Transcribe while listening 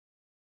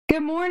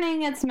Good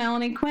morning, it's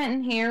Melanie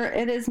Quinton here.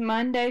 It is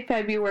Monday,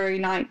 February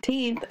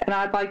 19th, and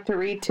I'd like to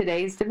read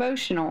today's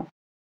devotional.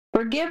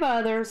 Forgive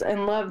others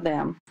and love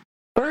them.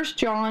 1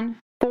 John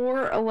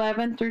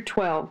 4:11 through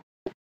 12.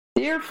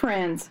 Dear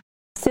friends,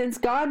 since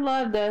God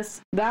loved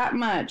us that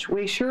much,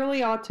 we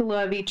surely ought to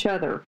love each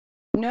other.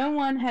 No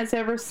one has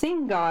ever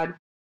seen God,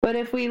 but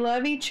if we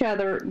love each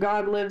other,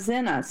 God lives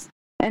in us,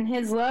 and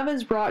His love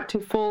is brought to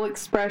full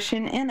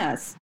expression in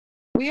us.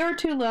 We are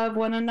to love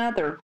one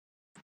another.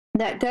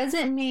 That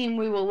doesn't mean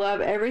we will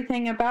love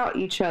everything about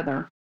each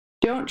other.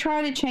 Don't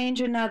try to change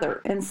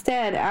another.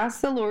 Instead, ask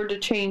the Lord to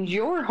change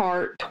your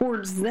heart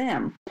towards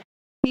them.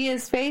 He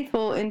is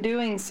faithful in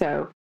doing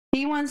so.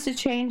 He wants to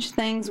change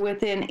things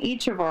within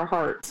each of our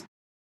hearts.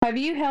 Have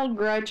you held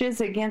grudges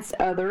against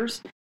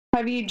others?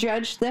 Have you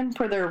judged them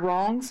for their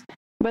wrongs,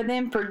 but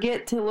then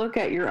forget to look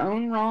at your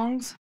own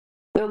wrongs?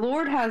 The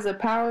Lord has the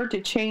power to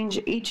change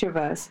each of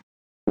us.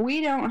 We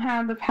don't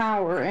have the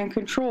power and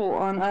control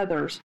on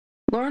others.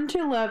 Learn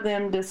to love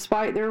them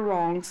despite their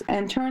wrongs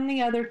and turn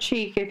the other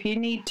cheek if you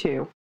need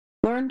to.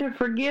 Learn to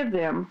forgive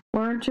them.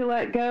 Learn to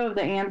let go of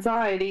the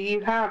anxiety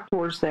you have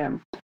towards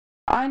them.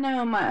 I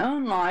know in my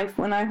own life,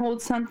 when I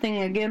hold something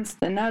against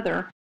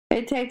another,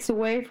 it takes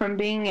away from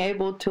being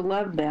able to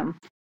love them,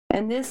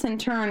 and this in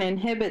turn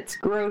inhibits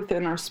growth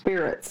in our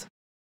spirits.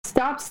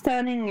 Stop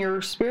stunning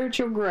your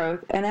spiritual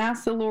growth and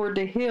ask the Lord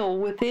to heal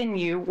within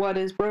you what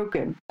is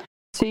broken,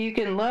 so you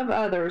can love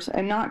others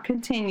and not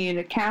continue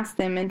to cast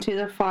them into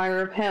the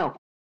fire of hell.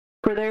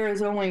 For there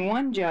is only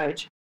one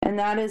judge, and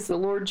that is the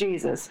Lord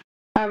Jesus.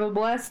 Have a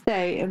blessed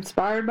day,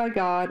 inspired by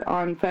God,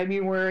 on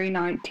February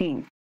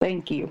 19th.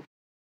 Thank you.